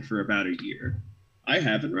wrestling for about a year. I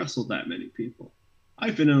haven't wrestled that many people.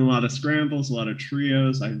 I've been in a lot of scrambles, a lot of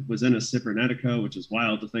trios. I was in a Cybernetico, which is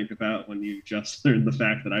wild to think about when you just learn the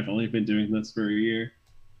fact that I've only been doing this for a year.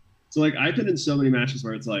 So like I've been in so many matches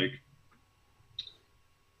where it's like,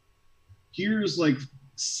 here's like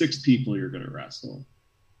 6 people you're gonna wrestle.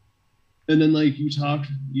 And then like you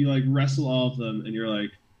like wrestle all of them and you're like,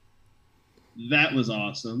 that was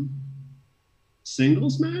awesome.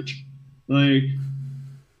 Singles match? Like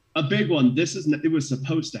a big one. It was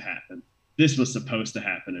supposed to happen. This was supposed to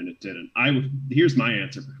happen and it didn't. Here's my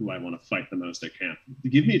answer for who I want to fight the most at camp.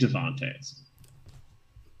 Give me Devontae's.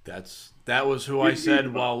 That was who I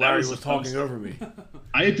said while Larry was talking over me.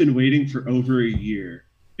 I had been waiting for over a year.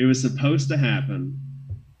 It was supposed to happen,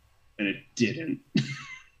 and it didn't.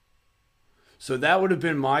 So that would have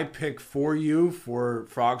been my pick for you for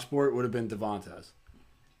Frog Sport. Would have been Devontae's.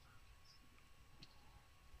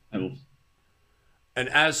 And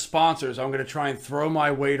as sponsors, I'm going to try and throw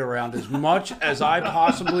my weight around as much as I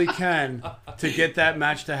possibly can to get that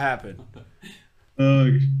match to happen.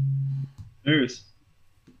 There's.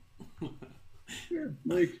 Yeah,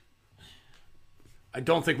 like. I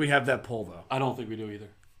don't think we have that pull, though. I don't think we do either.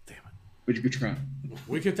 Damn it. But you could try.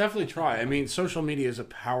 We could definitely try. I mean, social media is a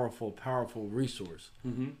powerful, powerful resource.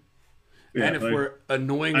 Mm-hmm. Yeah, and if we're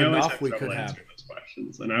annoying enough, we could have those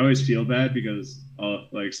questions. And I always feel bad because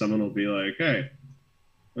someone will be like, hey,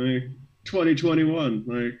 like 2021,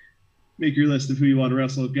 like make your list of who you want to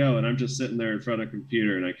wrestle, go. And I'm just sitting there in front of a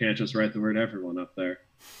computer and I can't just write the word everyone up there.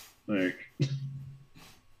 Like,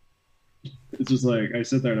 it's just like, I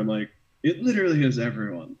sit there and I'm like, it literally is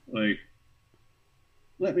everyone. Like,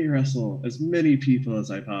 let me wrestle as many people as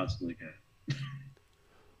I possibly can.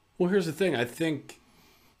 Well, here's the thing. I think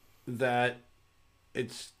that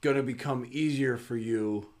it's going to become easier for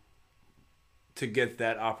you to get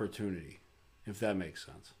that opportunity, if that makes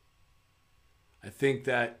sense. I think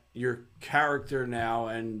that your character now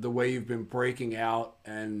and the way you've been breaking out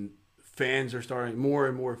and more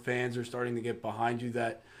and more fans are starting to get behind you,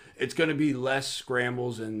 that it's going to be less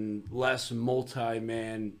scrambles and less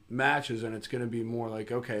multi-man matches, and it's going to be more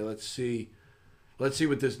like, okay, let's see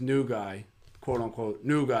what this new guy, quote unquote,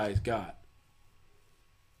 new guy's got.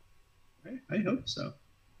 I hope so.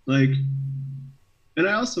 Like, and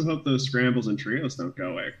I also hope those scrambles and trios don't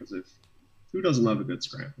go away, because who doesn't love a good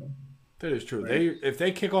scramble? That is true. Right? If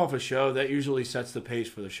they kick off a show, that usually sets the pace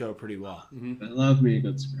for the show pretty well. Mm-hmm. I love me a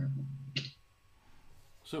good scramble.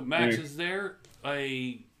 So, Max, is there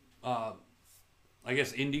a, I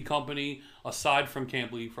guess, indie company, aside from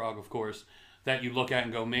Camp Leapfrog, of course, that you look at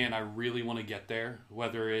and go, man, I really want to get there?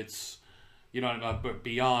 Whether it's,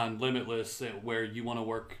 beyond Limitless, where you want to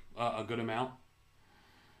work a good amount?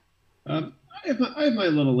 I have my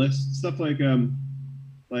little list. Stuff like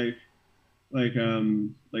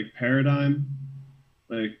Paradigm.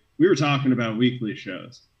 Like, we were talking about weekly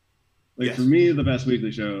shows. Like, yes. For me, the best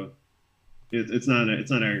weekly show, it's not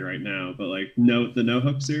airing right now, but like the No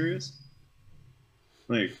Hook series,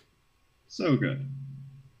 like, so good,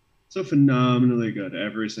 so phenomenally good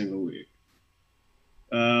every single week.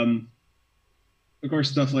 Of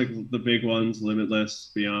course, stuff like the big ones,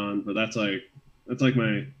 Limitless, Beyond, but that's like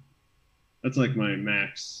my that's like my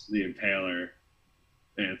Max the Impaler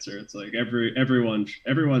answer. It's like everyone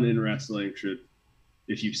in wrestling should,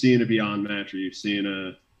 if you've seen a Beyond match or you've seen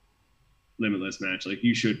a Limitless match, like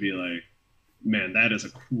you should be like, man, that is a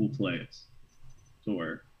cool place to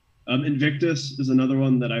work. Invictus is another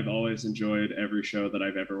one that I've always enjoyed. Every show that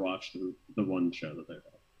I've ever watched, the one show that they've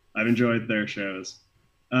had, I've enjoyed their shows.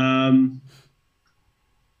 I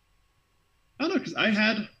don't know, because I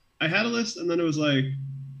had a list, and then it was like,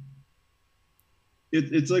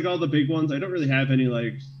 it's like all the big ones. I don't really have any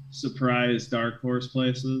like surprise dark horse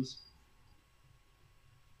places.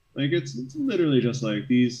 Like it's literally just like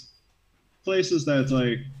these places that's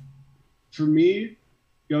like, for me,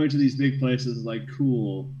 going to these big places is like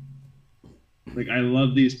cool. Like I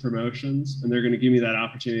love these promotions, and they're going to give me that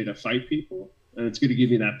opportunity to fight people, and it's going to give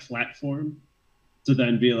me that platform to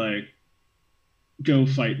then be like, go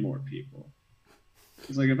fight more people.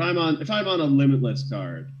 It's like if I'm on a Limitless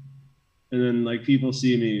card, and then like people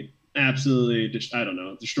see me absolutely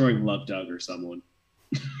destroying Love Dug or someone,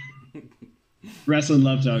 wrestling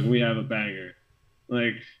Love Dug, and we have a banger.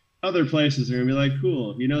 Like other places are gonna be like,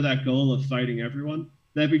 cool, that goal of fighting everyone,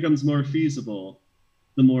 that becomes more feasible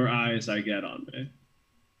the more eyes I get on me.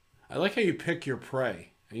 I like how you pick your prey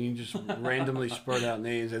and you just randomly spurt out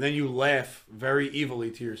names, and then you laugh very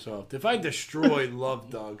evilly to yourself. If I destroy Love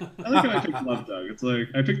Dug, I like how I picked Love Dug. It's like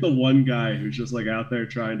I picked the one guy who's just like out there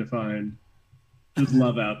trying to find just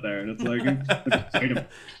love out there, and it's like, fight him.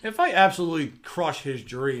 If I absolutely crush his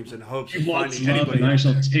dreams in hopes of He wants finding love, anybody, and I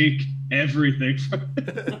shall take everything from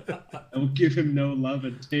him. I will give him no love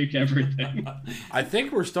and take everything. I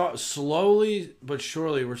think we're slowly but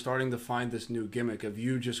surely we're starting to find this new gimmick of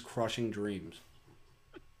you just crushing dreams.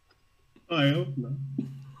 I hope not.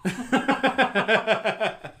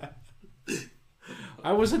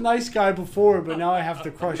 I was a nice guy before, but now I have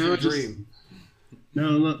to crush your dream.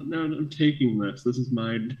 No, I'm taking this. This is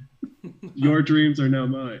mine. Your dreams are now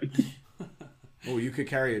mine. Oh, you could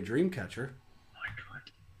carry a dream catcher.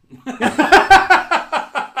 Oh my God.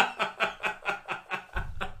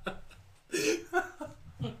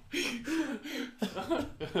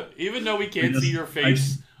 Even though we can't see your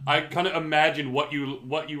face, I kind of imagined what you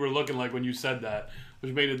were looking like when you said that,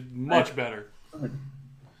 which made it much better.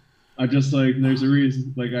 I just like, there's a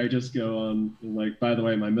reason, like I just go on, like, by the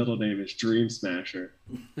way, my middle name is Dream Smasher.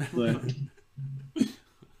 Like,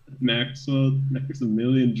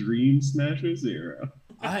 Maximilian Dream Smasher 0.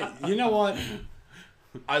 You know what?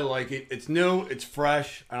 I like it. It's new. It's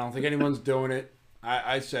fresh. I don't think anyone's doing it.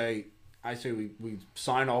 I say we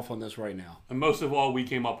sign off on this right now. And most of all, we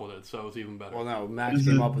came up with it, so it's even better. Well, no, Max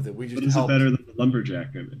came up with it. We just is helped. it better than the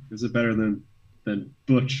lumberjack gimmick? Is it better than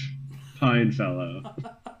Butch Pinefellow?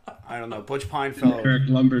 I don't know. Butch Pinefellow. Eric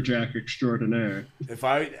Lumberjack Extraordinaire. If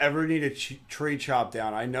I ever need a tree chopped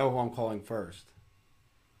down, I know who I'm calling first.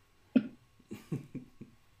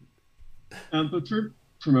 But for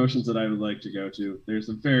promotions that I would like to go to, there's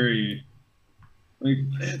a very, like,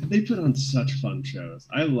 they put on such fun shows.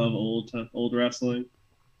 I love old wrestling.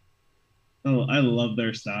 Oh, I love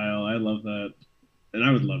their style. I love that, and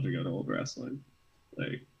I would love to go to old wrestling,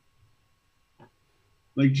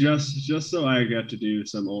 like just so I get to do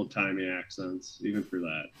some old timey accents, even for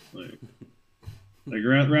that. Like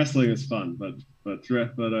wrestling is fun, but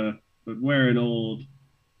wearing old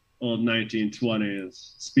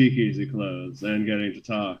 1920s speakeasy clothes and getting to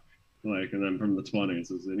talk and then from the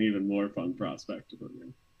 20s is an even more fun prospect for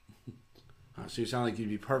me. So you sound like you'd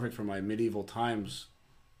be perfect for my medieval times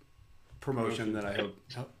promotion that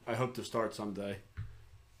I hope to start someday.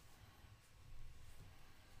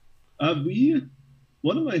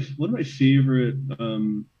 One of my favorite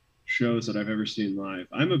shows that I've ever seen live.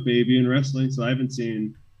 I'm a baby in wrestling, so I haven't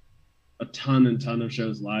seen a ton of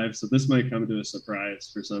shows live. So this might come to a surprise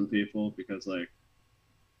for some people, because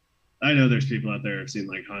I know there's people out there who've seen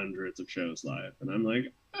hundreds of shows live, and I'm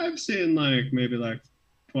like, I've seen maybe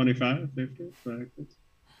 25, 50.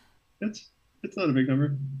 It's not a big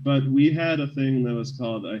number, but we had a thing that was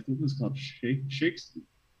called, I think it was called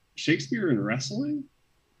Shakespeare in Wrestling,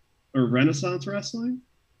 or Renaissance Wrestling.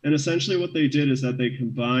 And essentially what they did is that they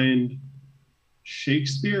combined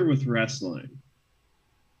Shakespeare with wrestling.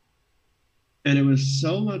 And it was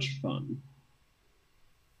so much fun.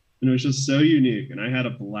 And it was just so unique, and I had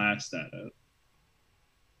a blast at it.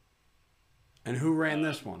 And who ran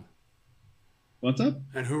this one? What's up?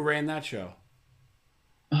 And who ran that show?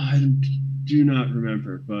 I do not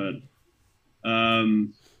remember, but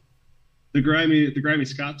the Grimy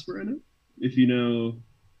Scots were in it. If you know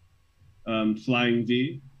Flying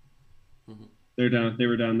V, mm-hmm. They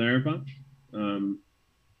were down there a bunch.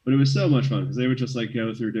 But it was so much fun because they would just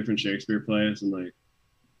go through different Shakespeare plays and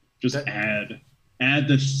Just add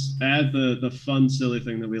the fun, silly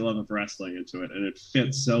thing that we love of wrestling into it, and it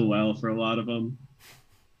fits so well for a lot of them.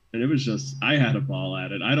 And it was just, I had a ball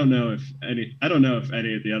at it. I don't know if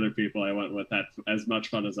any of the other people I went with had as much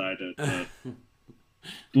fun as I did, but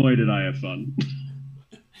boy, did I have fun.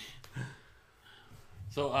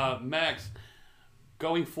 So, Max,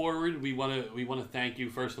 going forward, we want to thank you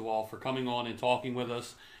first of all for coming on and talking with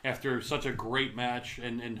us after such a great match,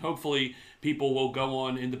 and hopefully people will go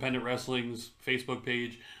on Independent Wrestling's Facebook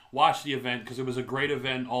page, watch the event, because it was a great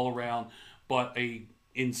event all around, but a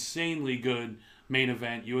insanely good main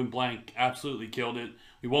event. You and Blank absolutely killed it.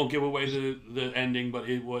 We won't give away the ending, but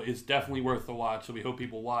it's definitely worth the watch, so we hope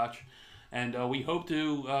people watch. And we hope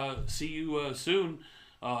to see you soon.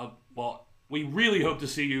 Well, we really hope to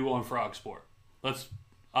see you on Frog Sport. That's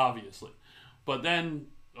obviously. But then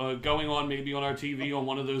going on maybe on our TV on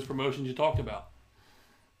one of those promotions you talked about.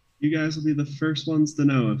 You guys will be the first ones to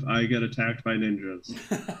know if I get attacked by ninjas.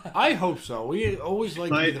 I hope so. We always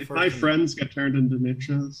like to be the If first. my friends get turned into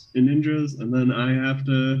ninjas, and then I have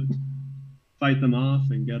to fight them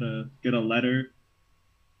off and get a letter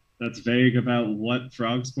that's vague about what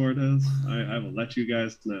Frog Sport is, I will let you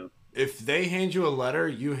guys know. If they hand you a letter,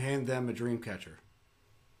 you hand them a dream catcher.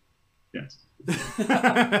 Yes.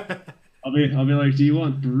 I'll be like, do you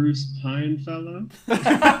want Bruce Pinefellow?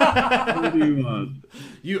 Who do you want?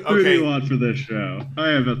 Who do you want for this show? I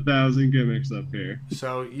have 1,000 gimmicks up here.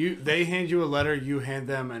 So they hand you a letter, you hand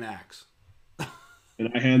them an axe.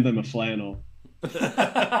 And I hand them a flannel.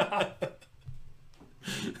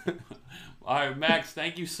 All right, Max,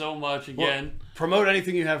 thank you so much again. Well, promote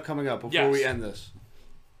anything you have coming up before we end this.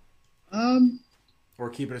 Or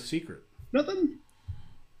keep it a secret. Nothing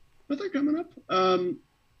coming up.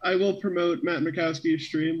 I will promote Matt Mikowski's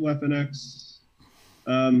stream, Weapon X.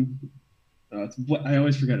 I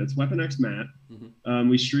always forget. It's Weapon X Matt. Mm-hmm.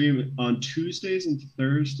 We stream on Tuesdays and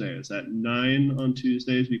Thursdays. At 9 on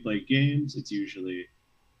Tuesdays, we play games. It's usually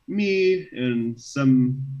me and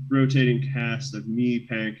some rotating cast of me,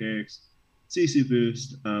 Pancakes, CC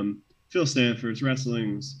Boost, Phil Stanford's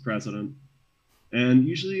Wrestling's president, and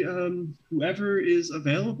usually whoever is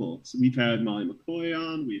available. So we've had Molly McCoy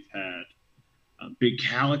on. We've had Big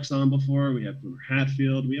Calix on before. We have Boomer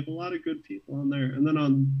Hatfield. We have a lot of good people on there. And then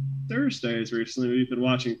on Thursdays recently, we've been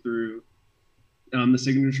watching through the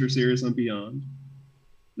Signature Series on Beyond.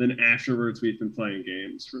 Then afterwards, we've been playing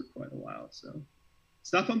games for quite a while. So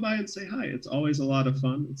stop on by and say hi. It's always a lot of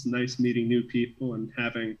fun. It's nice meeting new people and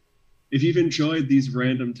having, if you've enjoyed these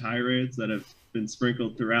random tirades that have been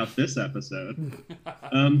sprinkled throughout this episode,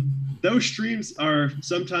 those streams are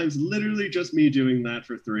sometimes literally just me doing that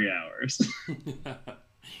for 3 hours.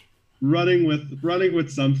 running with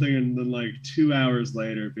something, and then like 2 hours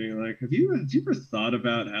later being like, have you ever thought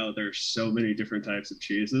about how there's so many different types of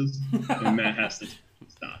cheeses? And Matt has to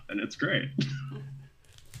stop, and it's great.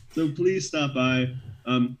 So please stop by.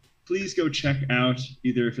 Please go check out,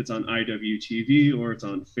 either if it's on IWTV or it's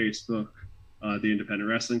on Facebook, the Independent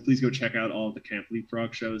Wrestling. Please go check out all of the Camp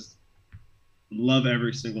Leapfrog shows. Love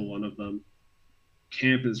every single one of them.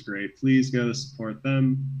 Camp is great. Please go support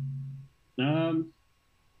them. I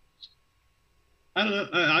don't know.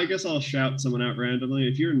 I guess I'll shout someone out randomly.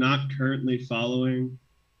 If you're not currently following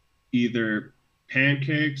either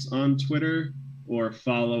Pancakes on Twitter or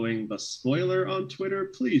following The Spoiler on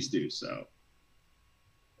Twitter, please do so.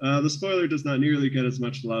 The Spoiler does not nearly get as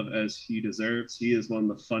much love as he deserves. He is one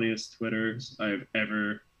of the funniest Twitters I've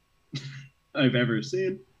ever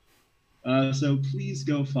seen. So please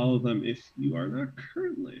go follow them if you are not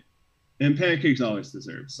currently. And Pancakes always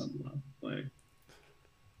deserves some love. Like,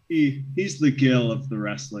 he's the Gil of the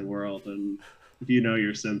wrestling world, and if you know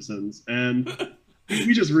your Simpsons, and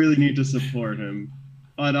we just really need to support him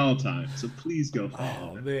at all times. So please go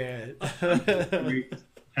follow him. Man.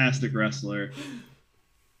 Fantastic wrestler.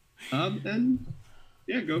 And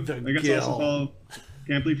yeah, go. I guess also follow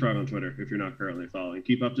Camp Leapfrog on Twitter if you're not currently following.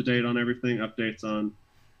 Keep up to date on everything. Updates on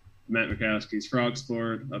Matt Mikowski's Frog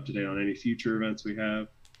Sport. Up to date on any future events we have.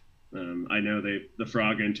 I know the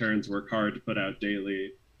Frog interns work hard to put out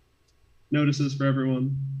daily notices for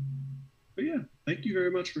everyone. But yeah, thank you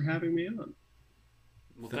very much for having me on.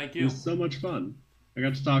 Well, thank you. It was so much fun. I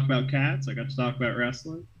got to talk about cats. I got to talk about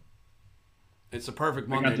wrestling. It's a perfect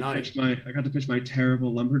Monday night. I got to pitch my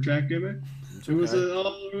terrible lumberjack gimmick. It was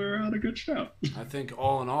all around a good show. I think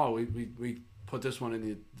all in all, we put this one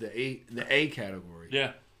in the A category.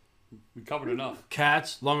 Yeah, we covered enough.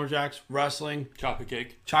 Cats, lumberjacks, wrestling, chocolate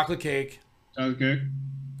cake, Okay.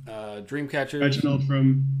 Dreamcatcher.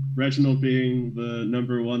 Reginald being the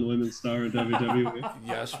 #1 women's star in WWE.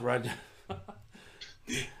 Yes,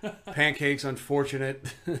 Pancakes,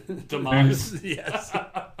 unfortunate. Demise. Yes.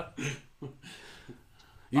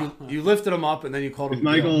 You lifted him up and then you called him.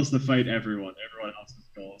 My goal is to fight everyone. Everyone else's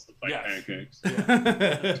goal is to fight pancakes.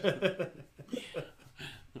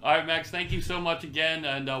 All right, Max, thank you so much again,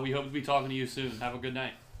 and we hope to be talking to you soon. Have a good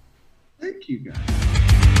night. Thank you, guys.